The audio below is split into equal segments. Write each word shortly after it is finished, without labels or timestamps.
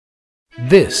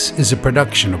This is a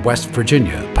production of West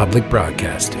Virginia Public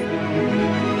Broadcasting.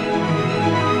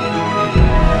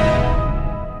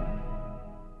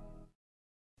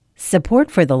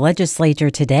 Support for the legislature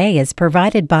today is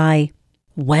provided by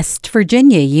West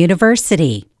Virginia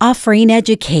University, offering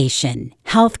education,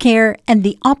 healthcare, and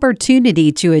the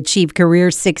opportunity to achieve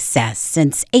career success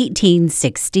since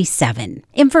 1867.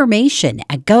 Information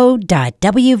at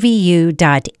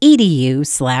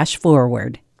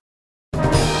go.wvu.edu/forward.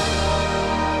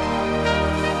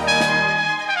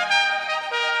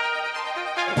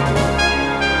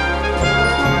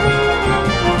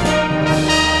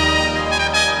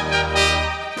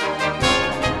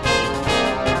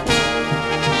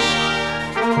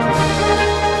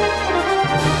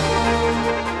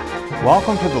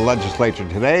 Welcome to the legislature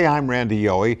today. I'm Randy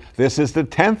Yohe. This is the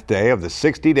 10th day of the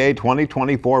 60-day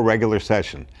 2024 regular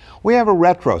session. We have a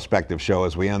retrospective show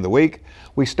as we end the week.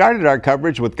 We started our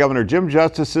coverage with Governor Jim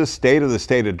Justice's State of the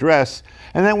State address,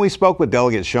 and then we spoke with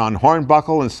Delegate Sean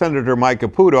Hornbuckle and Senator Mike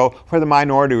Caputo for the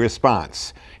minority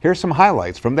response. Here's some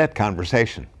highlights from that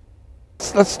conversation.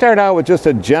 Let's start out with just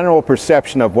a general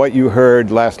perception of what you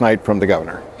heard last night from the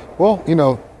governor. Well,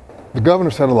 the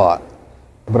governor said a lot,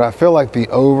 but I feel like the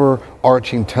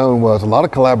overarching tone was a lot of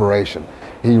collaboration.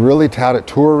 He really touted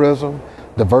tourism,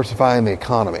 diversifying the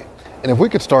economy. And if we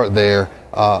could start there,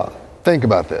 think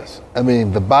about this. I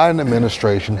mean, the Biden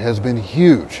administration has been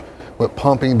huge with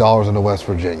pumping dollars into West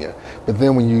Virginia. But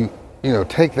then when you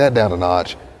take that down a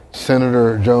notch,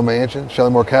 Senator Joe Manchin,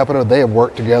 Shelley Moore Capito, they have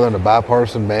worked together in a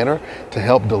bipartisan manner to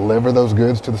help deliver those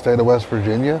goods to the state of West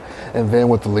Virginia. And then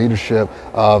with the leadership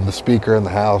of the Speaker in the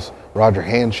House, Roger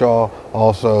Hanshaw,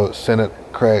 also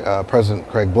President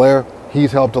Craig Blair,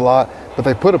 he's helped a lot. But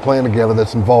they put a plan together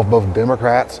that's involved both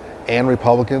Democrats and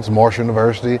Republicans, Marshall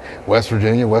University, West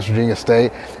Virginia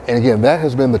State. And again, that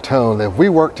has been the tone that if we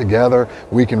work together,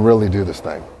 we can really do this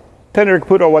thing. Senator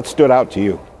Caputo, what stood out to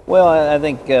you? Well, I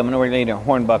think Minority Leader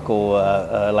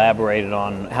Hornbuckle elaborated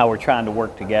on how we're trying to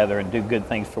work together and do good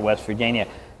things for West Virginia.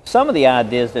 Some of the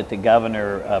ideas that the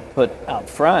governor put out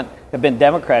front have been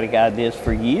Democratic ideas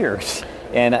for years.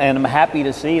 And I'm happy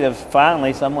to see that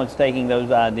finally someone's taking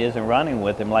those ideas and running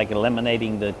with them, like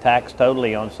eliminating the tax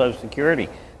totally on Social Security.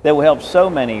 That will help so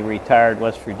many retired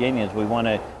West Virginians. We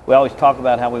always talk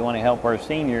about how we want to help our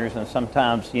seniors, and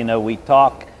sometimes, we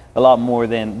talk a lot more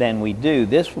than we do.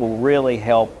 This will really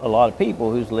help a lot of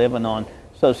people who's living on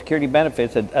Social Security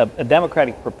benefits, a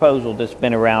Democratic proposal that's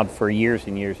been around for years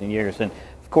and years and years. And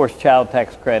of course, child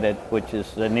tax credit, which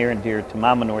is near and dear to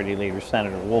my minority leader,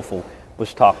 Senator Woelfel,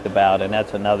 was talked about, and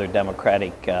that's another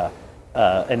Democratic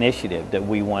initiative that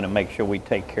we want to make sure we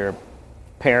take care of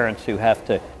parents who have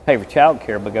to pay for child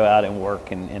care but go out and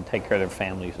work and take care of their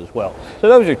families as well. So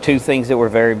those are two things that were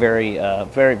very, very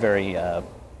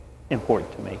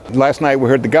important to me. Last night we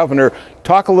heard the governor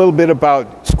talk a little bit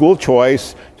about school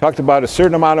choice, talked about a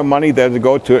certain amount of money that would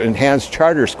go to enhance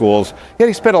charter schools, yet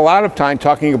he spent a lot of time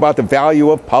talking about the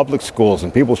value of public schools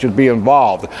and people should be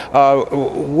involved.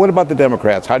 What about the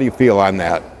Democrats? How do you feel on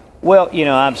that? Well,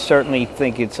 I certainly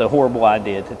think it's a horrible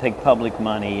idea to take public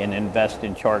money and invest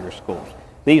in charter schools.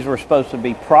 These were supposed to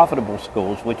be profitable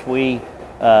schools, which we,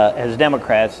 as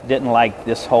Democrats, didn't like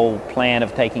this whole plan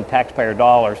of taking taxpayer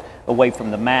dollars away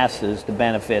from the masses to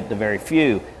benefit the very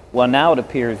few. Well, now it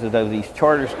appears as though these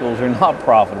charter schools are not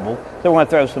profitable, so we're going to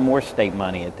throw some more state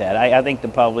money at that. I think the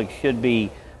public should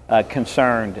be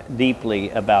concerned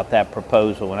deeply about that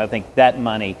proposal, and I think that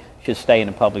money should stay in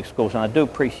the public schools. And I do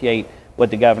appreciate what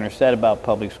the governor said about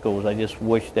public schools. I just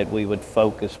wish that we would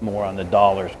focus more on the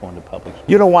dollars going to public schools.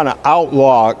 You don't want to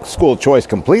outlaw school choice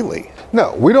completely.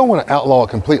 No, we don't want to outlaw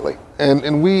it completely.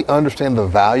 And we understand the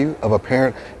value of a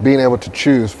parent being able to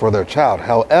choose for their child.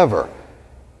 However,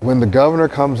 when the governor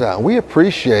comes out, we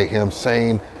appreciate him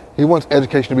saying he wants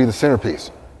education to be the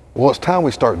centerpiece. Well, it's time we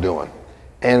start doing.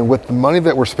 And with the money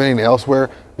that we're spending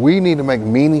elsewhere, we need to make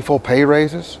meaningful pay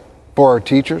raises for our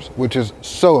teachers, which is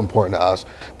so important to us.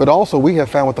 But also we have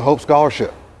found with the Hope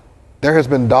Scholarship, there has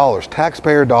been dollars,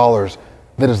 taxpayer dollars,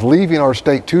 that is leaving our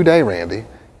state today, Randy,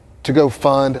 to go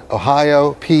fund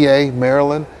Ohio, PA,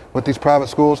 Maryland with these private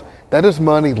schools. That is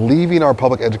money leaving our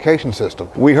public education system.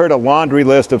 We heard a laundry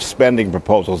list of spending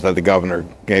proposals that the governor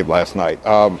gave last night.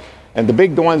 And the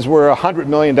big ones were $100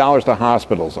 million to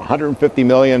hospitals, $150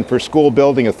 million for school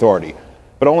building authority,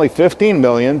 but only $15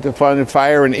 million to fund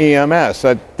fire and EMS.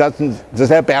 Does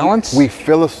that balance? We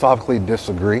philosophically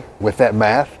disagree with that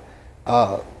math.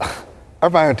 Our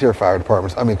volunteer fire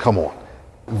departments, come on.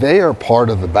 They are part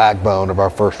of the backbone of our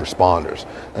first responders.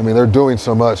 They're doing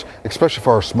so much, especially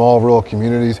for our small rural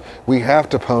communities. We have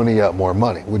to pony up more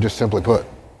money, we just simply put.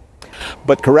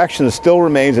 But corrections still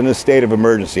remains in a state of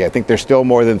emergency. I think there's still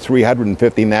more than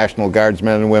 350 National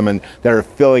Guardsmen and women that are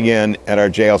filling in at our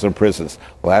jails and prisons.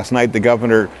 Last night, the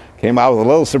governor came out with a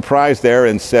little surprise there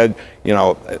and said, you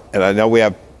know, and I know we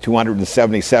have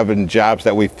 277 jobs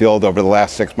that we filled over the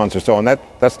last 6 months or so, and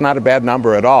that's not a bad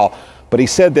number at all. But he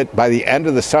said that by the end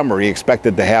of the summer, he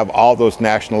expected to have all those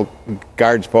National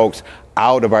Guards folks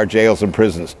out of our jails and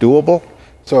prisons. Doable?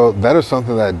 So that is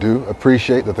something that I do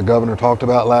appreciate that the governor talked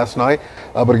about last night.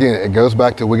 But again, it goes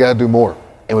back to we got to do more,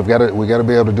 and we got to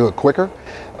be able to do it quicker.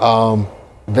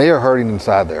 They are hurting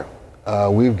inside there.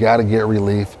 We've got to get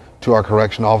relief to our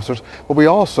correction officers, but we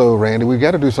also, Randy, we've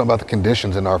got to do something about the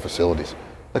conditions in our facilities.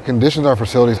 The conditions in our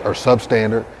facilities are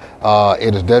substandard.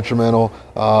 It is detrimental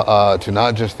to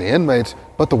not just the inmates,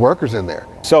 but the workers in there.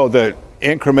 So the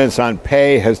increments on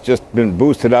pay has just been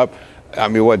boosted up. I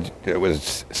mean, what it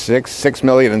was $6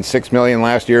 million and $6 million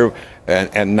last year,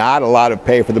 and not a lot of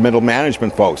pay for the middle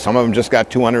management folks. Some of them just got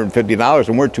 $250,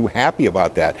 and we're too happy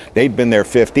about that. They'd been there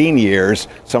 15 years.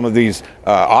 Some of these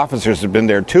officers have been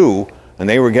there too, and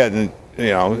they were getting, you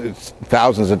know,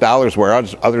 thousands of dollars where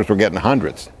others were getting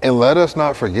hundreds. And let us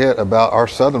not forget about our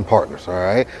southern partners, all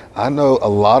right? I know a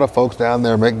lot of folks down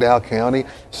there in McDowell County,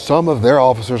 some of their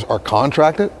officers are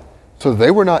contracted, so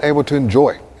they were not able to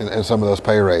enjoy in some of those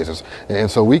pay raises. And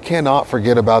so we cannot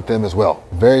forget about them as well.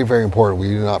 Very, very important. We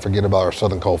do not forget about our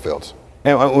southern coal fields.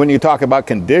 And when you talk about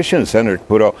conditions, Senator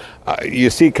Caputo, you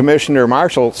see Commissioner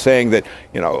Marshall saying that,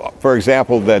 you know, for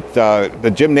example, that the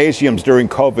gymnasiums during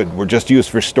COVID were just used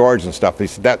for storage and stuff. He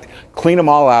said that clean them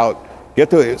all out,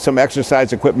 get some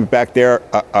exercise equipment back there.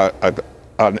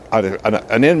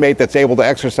 An inmate that's able to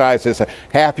exercise is a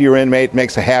happier inmate,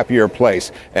 makes a happier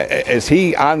place. Is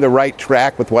he on the right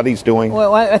track with what he's doing?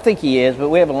 Well, I think he is, but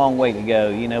we have a long way to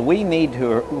go. You know, we need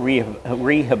to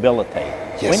rehabilitate.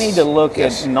 Yes. We need to look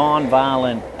at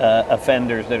nonviolent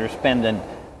offenders that are spending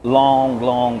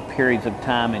long periods of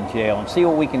time in jail and see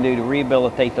what we can do to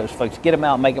rehabilitate those folks, get them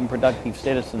out, make them productive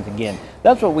citizens again.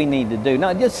 That's what we need to do.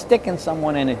 Not just sticking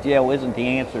someone in a jail isn't the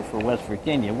answer for West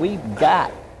Virginia. We've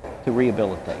got to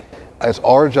rehabilitate. It's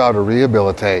our job to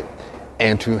rehabilitate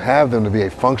and to have them to be a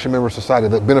functioning member of society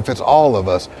that benefits all of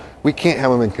us. We can't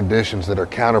have them in conditions that are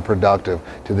counterproductive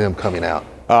to them coming out.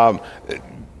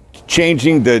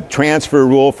 Changing the transfer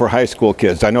rule for high school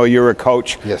kids. I know you're a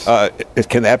coach. Yes.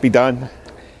 Can that be done?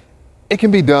 It can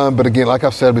be done, but again, like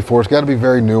I've said before, it's got to be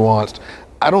very nuanced.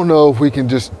 I don't know if we can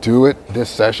just do it this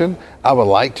session. I would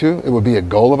like to. It would be a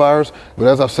goal of ours. But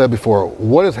as I've said before,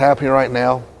 what is happening right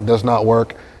now does not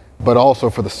work. But also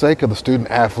for the sake of the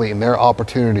student athlete and their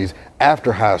opportunities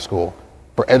after high school,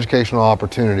 for educational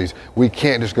opportunities, we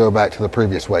can't just go back to the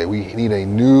previous way. We need a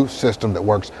new system that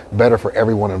works better for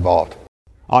everyone involved.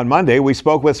 On Monday, we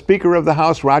spoke with Speaker of the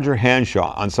House Roger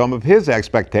Hanshaw on some of his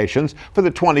expectations for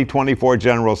the 2024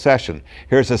 general session.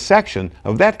 Here's a section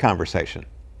of that conversation.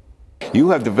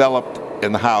 You have developed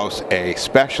in the House a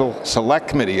special select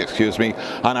committee,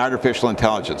 on artificial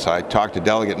intelligence. I talked to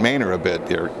Delegate Maynor a bit,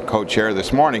 your co-chair,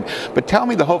 this morning, but tell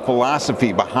me the whole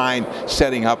philosophy behind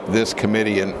setting up this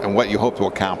committee and what you hope to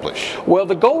accomplish. Well,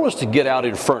 the goal is to get out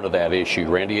in front of that issue,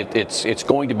 Randy. It's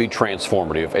going to be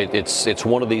transformative. It's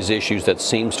one of these issues that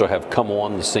seems to have come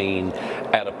on the scene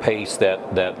at a pace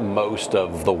that most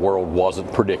of the world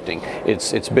wasn't predicting.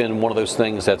 It's been one of those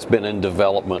things that's been in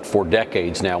development for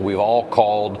decades now. We've all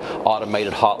called automated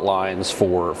hotlines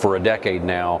for a decade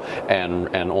now, and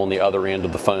on the other end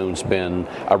of the phone's been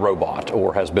a robot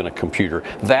or has been a computer.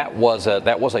 That was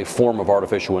a form of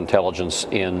artificial intelligence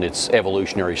in its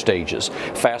evolutionary stages.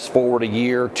 Fast forward a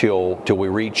year till we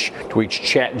reach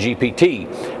ChatGPT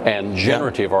and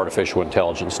generative artificial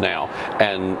intelligence now,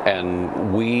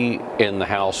 and we in the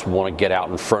House want to get out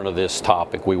in front of this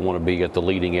topic. We want to be at the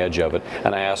leading edge of it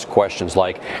and ask questions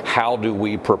like, how do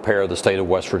we prepare the state of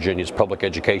West Virginia's public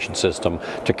education system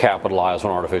to capitalize on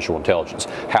artificial intelligence?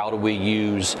 How do we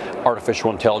use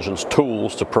artificial intelligence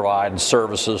tools to provide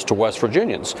services to West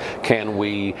Virginians? Can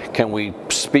we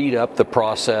speed up the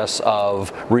process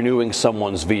of renewing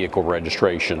someone's vehicle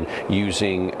registration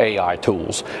using AI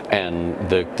tools? And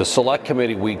the select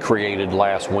committee we created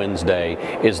last Wednesday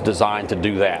is designed to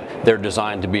do that. They're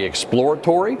designed to be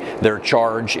exploratory. Their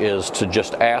charge is to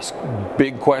just ask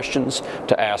big questions,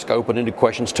 to ask open-ended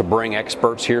questions, to bring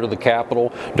experts here to the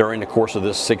Capitol during the course of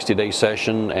this 60-day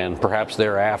session and perhaps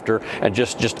thereafter, and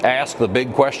just ask the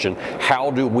big question: how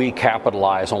do we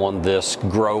capitalize on this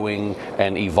growing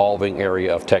and evolving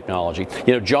area of technology?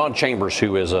 You know, John Chambers,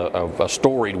 who is a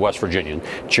storied West Virginian,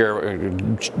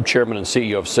 chairman and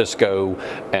CEO of Cisco,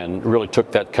 and really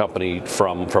took that company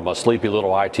from a sleepy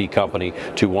little IT company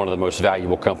to one of the most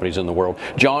valuable companies in the world.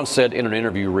 John said in an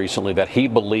interview recently that he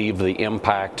believed the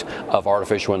impact of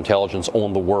artificial intelligence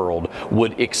on the world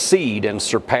would exceed and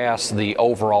surpass the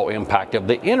overall impact of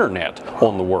the internet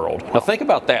on the world. Now think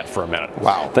about that for a minute.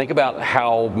 Wow. Think about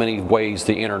how many ways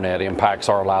the internet impacts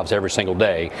our lives every single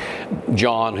day.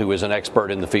 John, who is an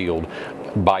expert in the field,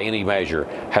 by any measure,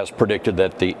 has predicted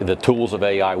that the tools of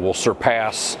AI will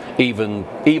surpass even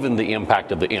the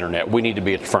impact of the internet. We need to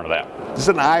be at the front of that. This is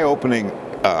an eye-opening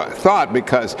thought,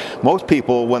 because most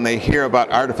people, when they hear about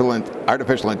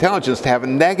artificial intelligence, have a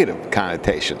negative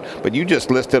connotation. But you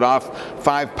just listed off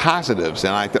 5 positives,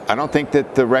 and I don't think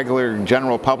that the regular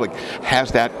general public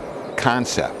has that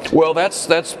concept. Well, that's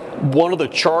one of the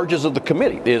charges of the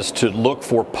committee, is to look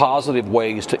for positive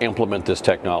ways to implement this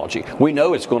technology. We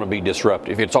know it's going to be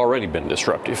disruptive. It's already been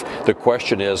disruptive. The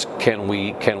question is, can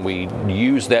we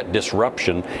use that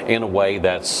disruption in a way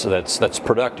that's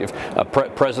productive?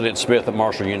 President Smith at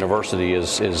Marshall University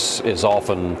is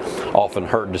often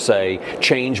heard to say,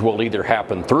 change will either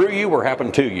happen through you or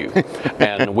happen to you,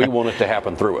 and we want it to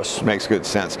happen through us. Makes good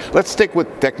sense. Let's stick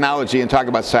with technology and talk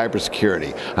about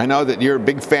cybersecurity. I know that you're a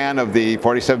big fan of the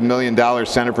 $47 million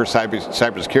Center for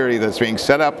Cybersecurity that's being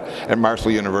set up at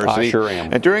Marshall University. I sure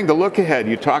am. And during the look ahead,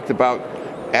 you talked about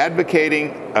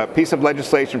advocating a piece of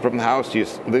legislation from the House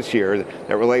this year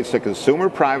that relates to consumer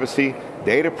privacy,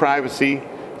 data privacy,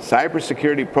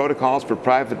 cybersecurity protocols for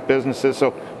private businesses.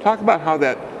 So talk about how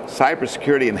that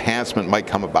cybersecurity enhancement might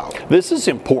come about. This is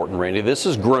important, Randy. This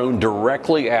has grown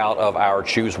directly out of our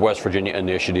Choose West Virginia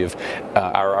initiative.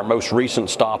 Our most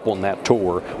recent stop on that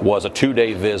tour was a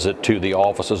 2-day visit to the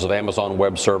offices of Amazon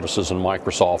Web Services and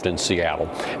Microsoft in Seattle.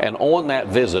 And on that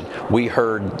visit, we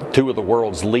heard 2 of the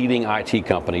world's leading IT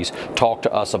companies talk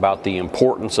to us about the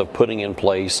importance of putting in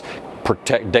place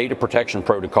data protection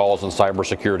protocols and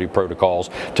cybersecurity protocols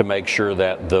to make sure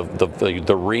that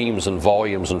the reams and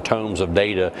volumes and tomes of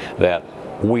data that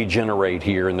we generate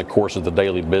here in the course of the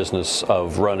daily business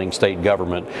of running state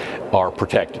government are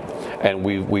protected. And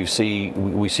we see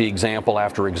example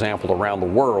after example around the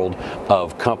world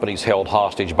of companies held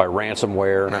hostage by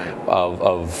ransomware, right,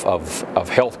 of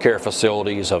healthcare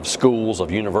facilities, of schools,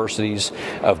 of universities,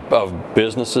 of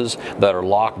businesses that are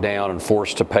locked down and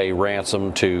forced to pay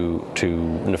ransom to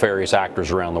nefarious actors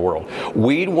around the world.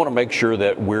 We want to make sure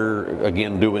that we're,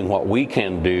 again, doing what we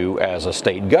can do as a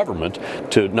state government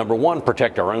to, number one,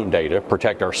 protect our own data,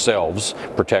 protect ourselves,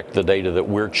 protect the data that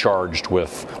we're charged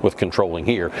with controlling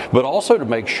here, but also to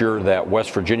make sure that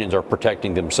West Virginians are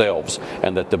protecting themselves,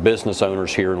 and that the business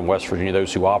owners here in West Virginia,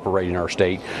 those who operate in our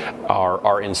state,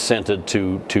 are incented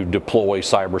to deploy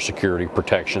cybersecurity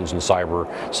protections and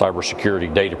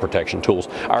cybersecurity data protection tools.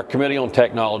 Our Committee on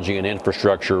Technology and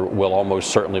Infrastructure will almost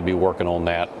certainly be working on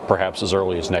that, perhaps as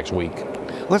early as next week.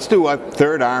 Let's do a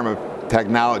third arm of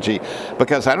technology,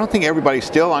 because I don't think everybody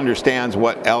still understands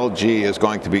what LG is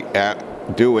going to be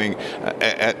doing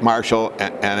at Marshall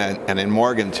and in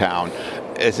Morgantown.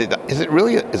 Is it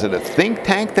a think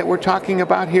tank that we're talking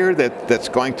about here that's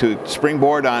going to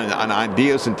springboard on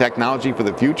ideas and technology for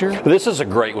the future? This is a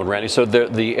great one, Randy. So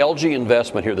the LG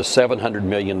investment here, the $700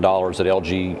 million that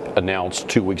LG announced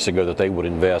 2 weeks ago that they would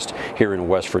invest here in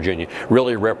West Virginia,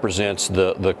 really represents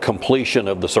the completion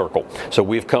of the circle. So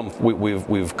we've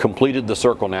completed the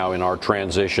circle now in our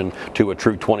transition to a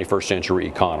true 21st century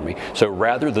economy. So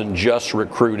rather than just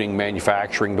recruiting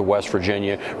manufacturing to West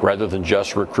Virginia, rather than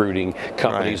just recruiting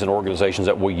companies and organizations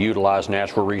that will utilize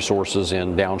natural resources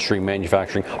in downstream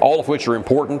manufacturing, all of which are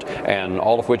important and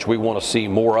all of which we want to see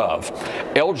more of.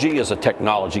 LG is a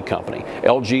technology company.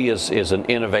 LG is an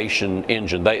innovation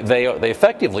engine. They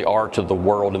effectively are to the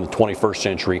world in the 21st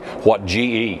century what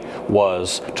GE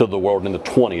was to the world in the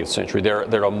 20th century.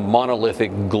 They're a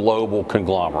monolithic global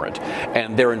conglomerate,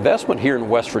 and their investment here in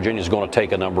West Virginia is going to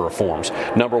take a number of forms.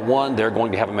 Number one, they're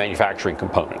going to have a manufacturing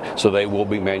component, so they will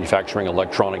be manufacturing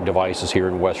electronic devices here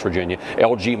in West Virginia.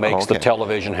 LG makes the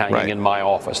television hanging in my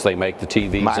office. They make the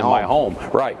TVs my home.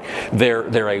 Right. They're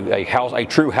a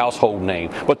true household name,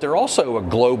 but they're also a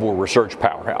global research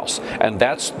powerhouse, and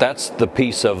that's the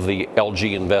piece of the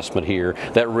LG investment here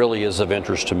that really is of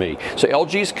interest to me. So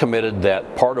LG's committed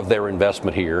that part of their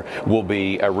investment here will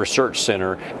be a research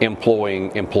center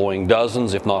employing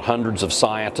dozens, if not hundreds, of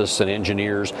scientists and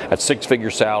engineers at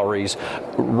 6-figure salaries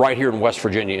right here in West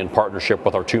Virginia in partnership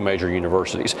with our 2 major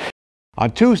universities. On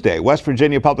Tuesday, West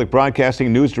Virginia Public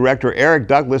Broadcasting News Director Eric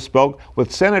Douglas spoke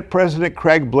with Senate President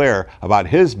Craig Blair about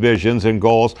his visions and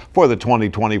goals for the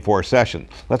 2024 session.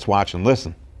 Let's watch and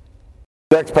listen.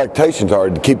 The expectations are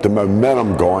to keep the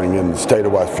momentum going in the state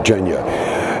of West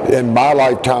Virginia. In my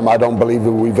lifetime, I don't believe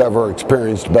that we've ever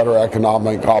experienced better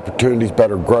economic opportunities,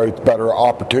 better growth, better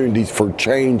opportunities for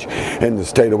change in the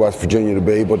state of West Virginia to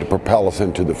be able to propel us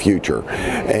into the future.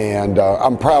 And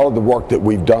I'm proud of the work that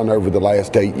we've done over the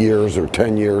last 8 years or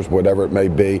 10 years, whatever it may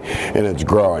be, and it's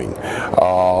growing.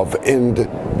 And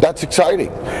that's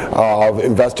exciting.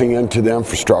 Investing into the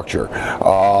infrastructure,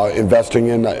 investing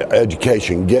in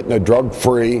education, getting a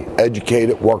drug-free,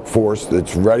 educated workforce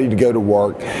that's ready to go to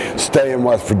work, stay in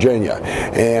West Virginia.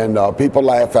 And people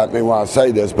laugh at me when I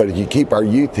say this, but if you keep our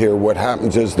youth here, what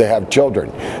happens is they have children,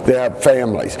 they have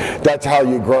families. That's how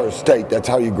you grow a state. That's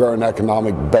how you grow an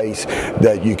economic base,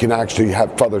 that you can actually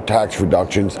have further tax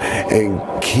reductions and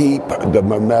keep the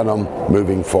momentum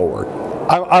moving forward.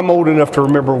 I'm old enough to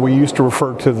remember we used to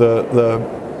refer to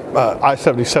the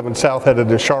I-77 South headed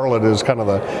to Charlotte as kind of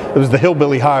it was the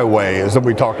hillbilly highway, as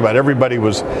we talked about. Everybody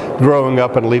was growing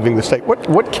up and leaving the state.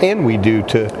 What can we do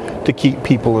to keep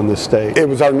people in the state? It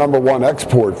was our number one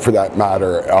export, for that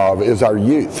matter, is our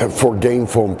youth for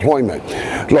gainful employment.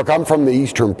 Look, I'm from the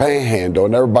Eastern Panhandle,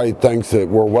 and everybody thinks that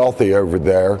we're wealthy over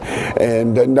there.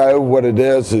 And no, what it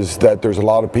is that there's a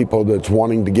lot of people that's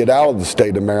wanting to get out of the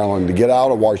state of Maryland, to get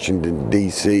out of Washington,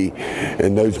 D.C.,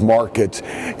 and those markets.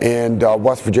 And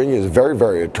West Virginia is very,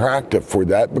 very attractive for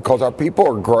that because our people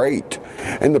are great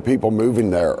and the people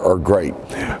moving there are great.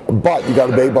 But you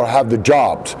got to be able to have the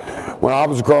jobs. When I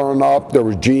was growing up, there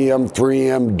was GM,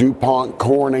 3M, DuPont,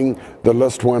 Corning, the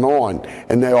list went on,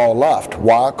 and they all left.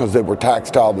 Why? Because they were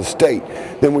taxed out of the state.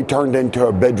 Then we turned into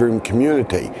a bedroom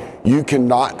community. You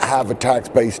cannot have a tax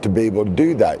base to be able to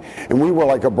do that. And we were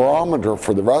like a barometer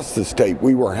for the rest of the state.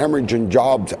 We were hemorrhaging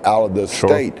jobs out of this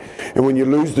state. And when you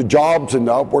lose the jobs and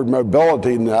the upward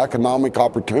mobility and the economic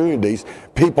opportunities,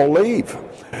 people leave.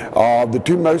 The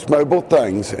two most mobile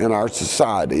things in our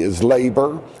society is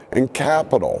labor and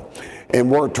capital. And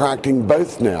we're attracting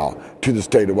both now to the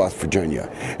state of West Virginia.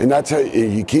 And that's how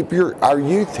you keep our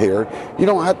youth here. You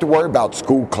don't have to worry about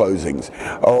school closings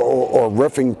or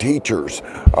riffing teachers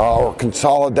or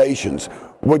consolidations.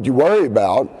 What you worry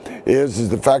about is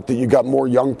the fact that you got more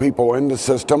young people in the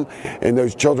system and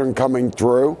those children coming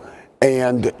through,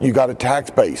 and you got a tax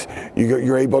base.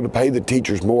 You're able to pay the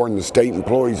teachers more and the state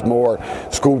employees more,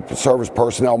 school service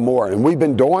personnel more. And we've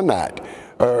been doing that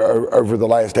over the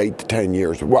last 8 to 10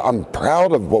 years. Well, I'm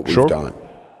proud of what we've done.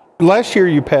 Last year,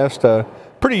 you passed a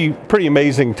pretty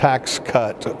amazing tax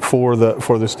cut for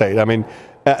the state. I mean,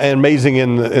 amazing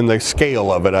in the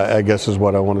scale of it, I guess is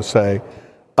what I want to say.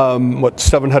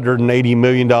 $780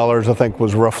 million, I think,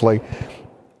 was roughly.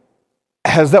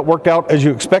 Has that worked out as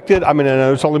you expected? I mean, I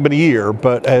know it's only been a year,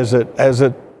 but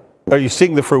are you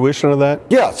seeing the fruition of that?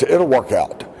 Yes, it'll work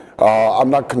out. I'm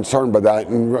not concerned by that.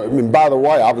 And I mean, by the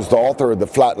way, I was the author of the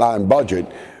Flatline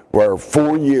Budget, where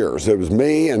 4 years it was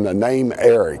me and the name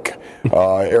Eric.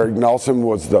 Eric Nelson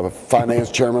was the finance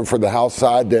chairman for the House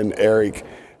side, then Eric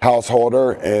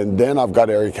Householder, and then I've got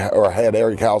had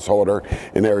Eric Householder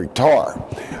and Eric Tarr.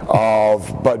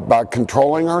 But by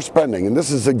controlling our spending, and this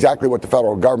is exactly what the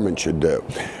federal government should do,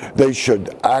 they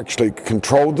should actually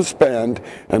control the spend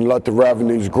and let the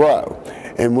revenues grow.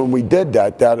 And when we did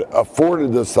that, that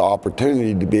afforded us the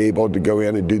opportunity to be able to go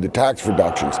in and do the tax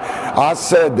reductions. I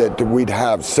said that we'd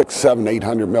have $600, $700,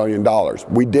 $800 million.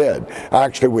 We did.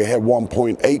 Actually, we had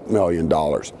 $1.8 million.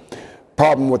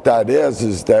 Problem with that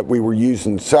is that we were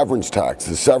using severance tax.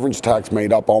 The severance tax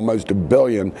made up almost $1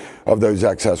 billion of those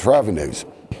excess revenues.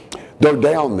 They're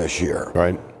down this year.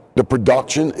 Right. The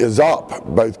production is up,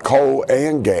 both coal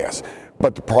and gas,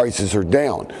 but the prices are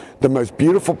down. The most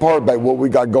beautiful part about what we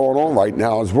got going on right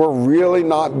now is we're really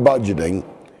not budgeting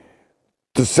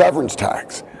the severance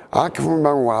tax. I can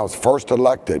remember when I was first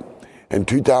elected in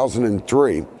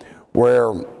 2003,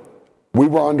 where we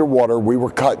were underwater, we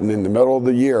were cutting in the middle of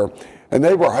the year, and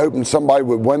they were hoping somebody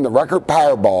would win the record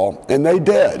Powerball, and they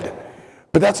did.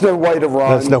 But that's no way to run.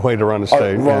 That's no way to run a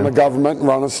state. Run a government and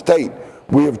run a state.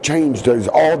 We have changed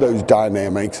all those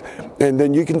dynamics, and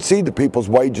then you can see the people's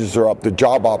wages are up, the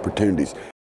job opportunities.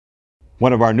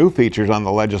 One of our new features on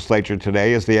the legislature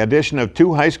today is the addition of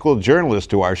 2 high school journalists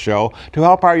to our show to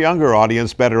help our younger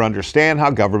audience better understand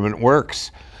how government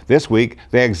works. This week,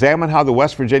 they examine how the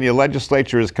West Virginia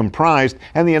legislature is comprised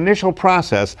and the initial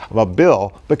process of a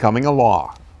bill becoming a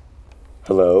law.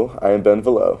 Hello, I am Ben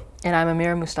Velo. And I'm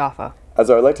Amira Mustafa. As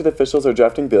our elected officials are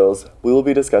drafting bills, we will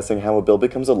be discussing how a bill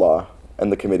becomes a law and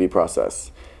the committee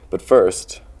process. But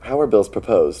first, how are bills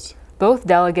proposed? Both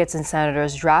delegates and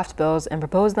senators draft bills and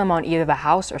propose them on either the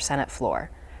House or Senate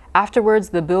floor. Afterwards,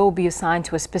 the bill will be assigned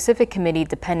to a specific committee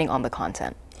depending on the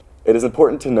content. It is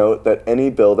important to note that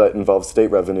any bill that involves state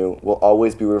revenue will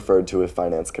always be referred to a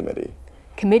finance committee.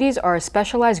 Committees are a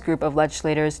specialized group of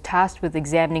legislators tasked with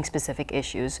examining specific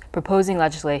issues, proposing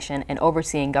legislation, and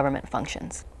overseeing government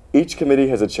functions. Each committee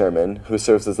has a chairman who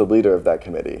serves as the leader of that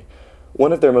committee.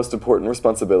 One of their most important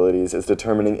responsibilities is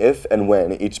determining if and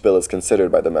when each bill is considered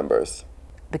by the members.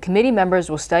 The committee members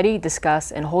will study,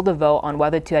 discuss, and hold a vote on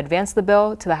whether to advance the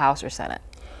bill to the House or Senate.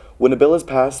 When a bill is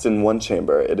passed in one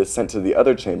chamber, it is sent to the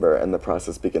other chamber and the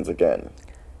process begins again.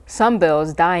 Some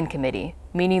bills die in committee,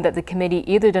 meaning that the committee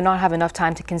either did not have enough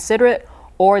time to consider it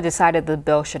or decided the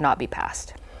bill should not be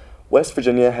passed. West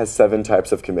Virginia has 7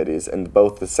 types of committees in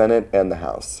both the Senate and the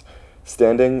House: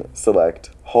 standing,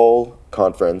 select, whole,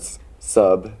 conference,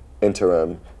 sub,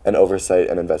 interim, and oversight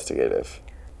and investigative.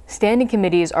 Standing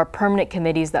committees are permanent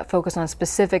committees that focus on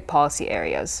specific policy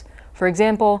areas. For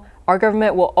example, our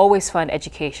government will always fund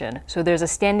education, so there's a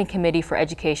standing committee for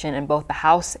education in both the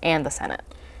House and the Senate.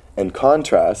 In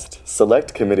contrast,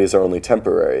 select committees are only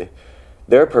temporary.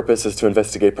 Their purpose is to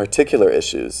investigate particular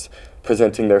issues,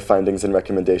 presenting their findings and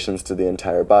recommendations to the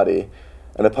entire body,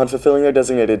 and upon fulfilling their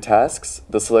designated tasks,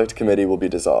 the select committee will be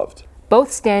dissolved.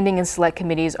 Both standing and select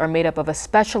committees are made up of a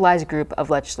specialized group of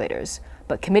legislators,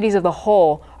 but committees of the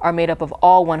whole are made up of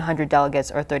all 100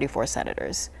 delegates or 34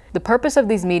 senators. The purpose of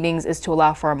these meetings is to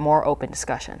allow for a more open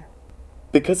discussion.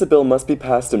 Because a bill must be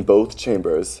passed in both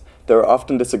chambers, there are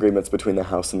often disagreements between the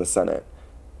House and the Senate.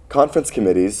 Conference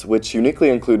committees, which uniquely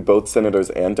include both senators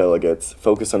and delegates,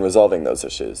 focus on resolving those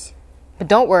issues. But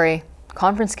don't worry,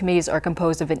 conference committees are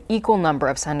composed of an equal number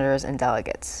of senators and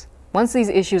delegates. Once these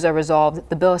issues are resolved,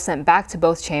 the bill is sent back to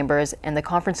both chambers and the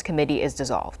conference committee is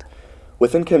dissolved.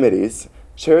 Within committees,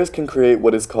 chairs can create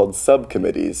what is called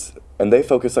subcommittees, and they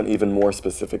focus on even more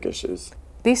specific issues.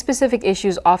 These specific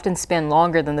issues often span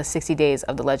longer than the 60 days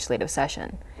of the legislative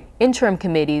session. Interim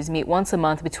committees meet once a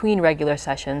month between regular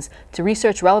sessions to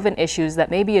research relevant issues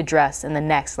that may be addressed in the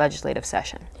next legislative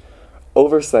session.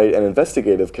 Oversight and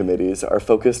investigative committees are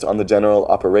focused on the general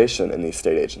operation in these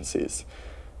state agencies.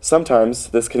 Sometimes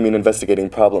this can mean investigating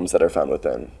problems that are found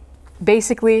within.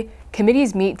 Basically,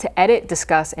 committees meet to edit,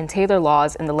 discuss, and tailor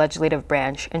laws in the legislative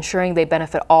branch, ensuring they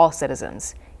benefit all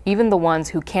citizens, even the ones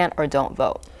who can't or don't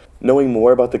vote. Knowing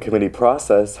more about the committee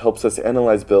process helps us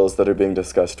analyze bills that are being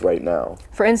discussed right now.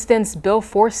 For instance, Bill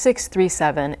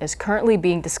 4637 is currently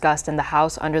being discussed in the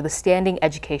House under the Standing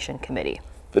Education Committee.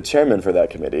 The chairman for that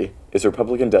committee is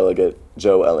Republican Delegate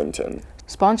Joe Ellington.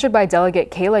 Sponsored by Delegate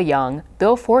Kayla Young,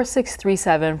 Bill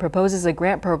 4637 proposes a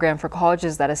grant program for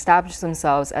colleges that establish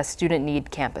themselves as student need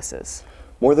campuses.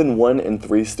 More than 1 in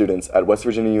 3 students at West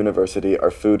Virginia University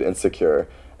are food insecure,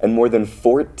 and more than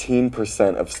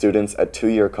 14% of students at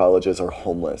 2-year colleges are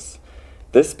homeless.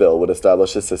 This bill would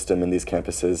establish a system in these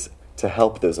campuses to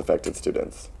help those affected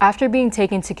students. After being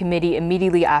taken to committee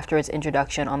immediately after its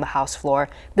introduction on the House floor,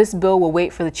 this bill will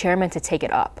wait for the chairman to take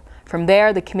it up. From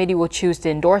there, the committee will choose to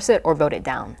endorse it or vote it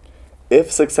down. If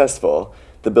successful,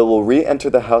 the bill will re-enter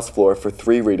the House floor for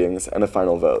 3 readings and a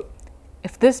final vote.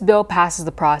 If this bill passes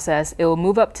the process, it will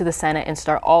move up to the Senate and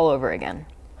start all over again.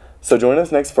 So join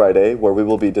us next Friday, where we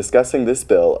will be discussing this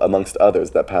bill amongst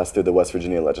others that passed through the West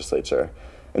Virginia legislature.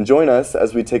 And join us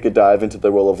as we take a dive into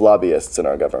the role of lobbyists in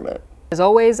our government. As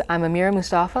always, I'm Amira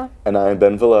Mustafa. And I am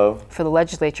Ben Velo. For the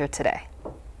Legislature Today.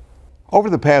 Over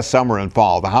the past summer and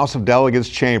fall, the House of Delegates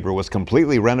chamber was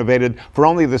completely renovated for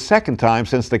only the second time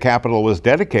since the Capitol was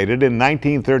dedicated in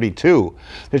 1932.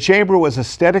 The chamber was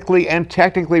aesthetically and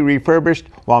technically refurbished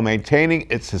while maintaining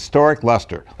its historic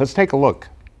luster. Let's take a look.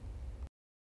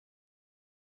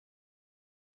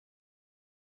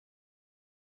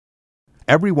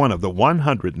 Every one of the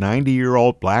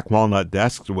 190-year-old black walnut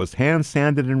desks was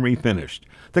hand-sanded and refinished.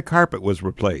 The carpet was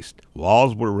replaced.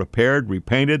 Walls were repaired,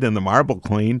 repainted, and the marble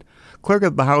cleaned. Clerk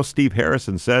of the House Steve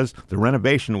Harrison says the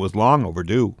renovation was long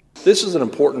overdue. This is an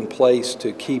important place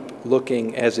to keep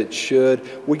looking as it should.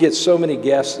 We get so many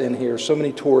guests in here, so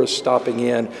many tourists stopping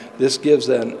in. This gives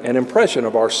an impression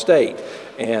of our state,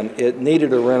 and it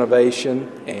needed a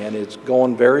renovation, and it's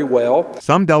going very well.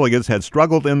 Some delegates had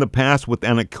struggled in the past with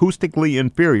an acoustically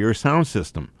inferior sound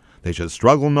system. They should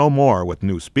struggle no more with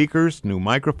new speakers, new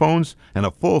microphones, and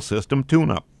a full system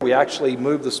tune-up. We actually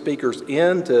moved the speakers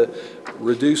in to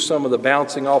reduce some of the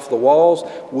bouncing off the walls.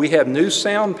 We have new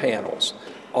sound panels.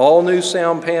 All new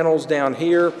sound panels down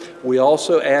here. We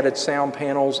also added sound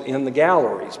panels in the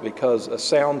galleries because a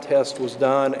sound test was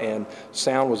done and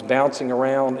sound was bouncing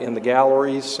around in the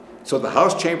galleries. So the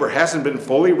House chamber hasn't been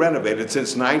fully renovated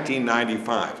since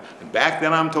 1995. And back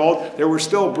then, I'm told, there were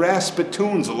still brass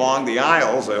spittoons along the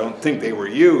aisles. I don't think they were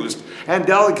used. And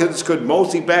delegates could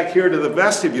mosey back here to the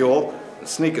vestibule and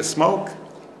sneak a smoke.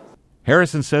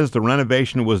 Harrison says the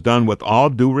renovation was done with all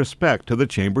due respect to the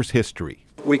chamber's history.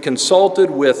 We consulted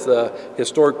with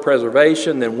Historic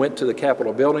Preservation, then went to the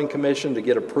Capitol Building Commission to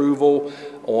get approval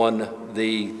on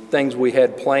the things we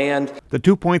had planned. The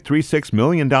 $2.36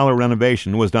 million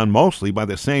renovation was done mostly by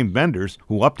the same vendors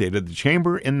who updated the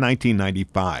chamber in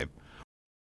 1995.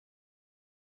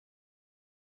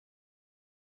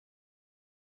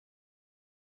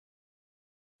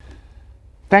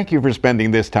 Thank you for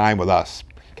spending this time with us.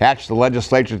 Catch the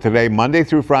legislature today, Monday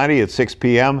through Friday at 6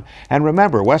 p.m. And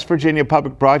remember, West Virginia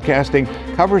Public Broadcasting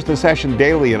covers the session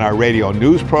daily in our radio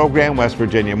news program, West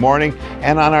Virginia Morning,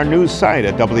 and on our news site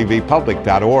at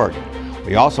wvpublic.org.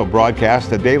 We also broadcast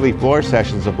the daily floor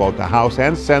sessions of both the House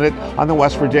and Senate on the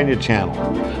West Virginia channel.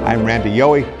 I'm Randy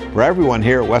Yohe. For everyone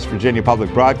here at West Virginia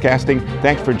Public Broadcasting,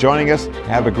 thanks for joining us.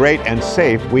 Have a great and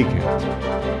safe weekend.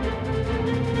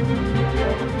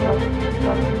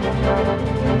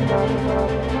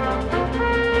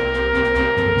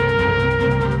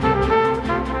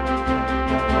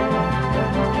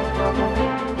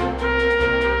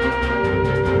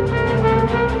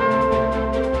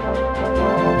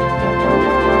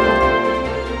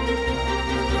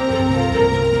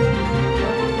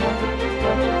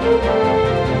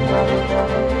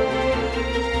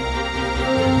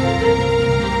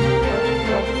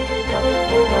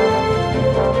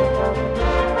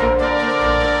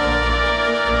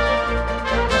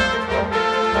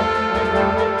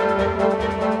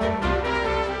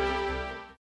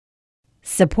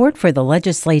 Support for the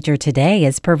legislature today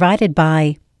is provided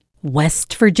by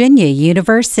West Virginia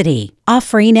University,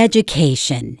 offering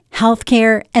education,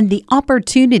 healthcare, and the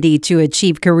opportunity to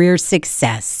achieve career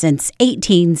success since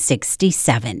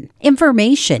 1867.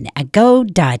 Information at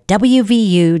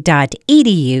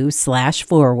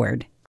go.wvu.edu/forward.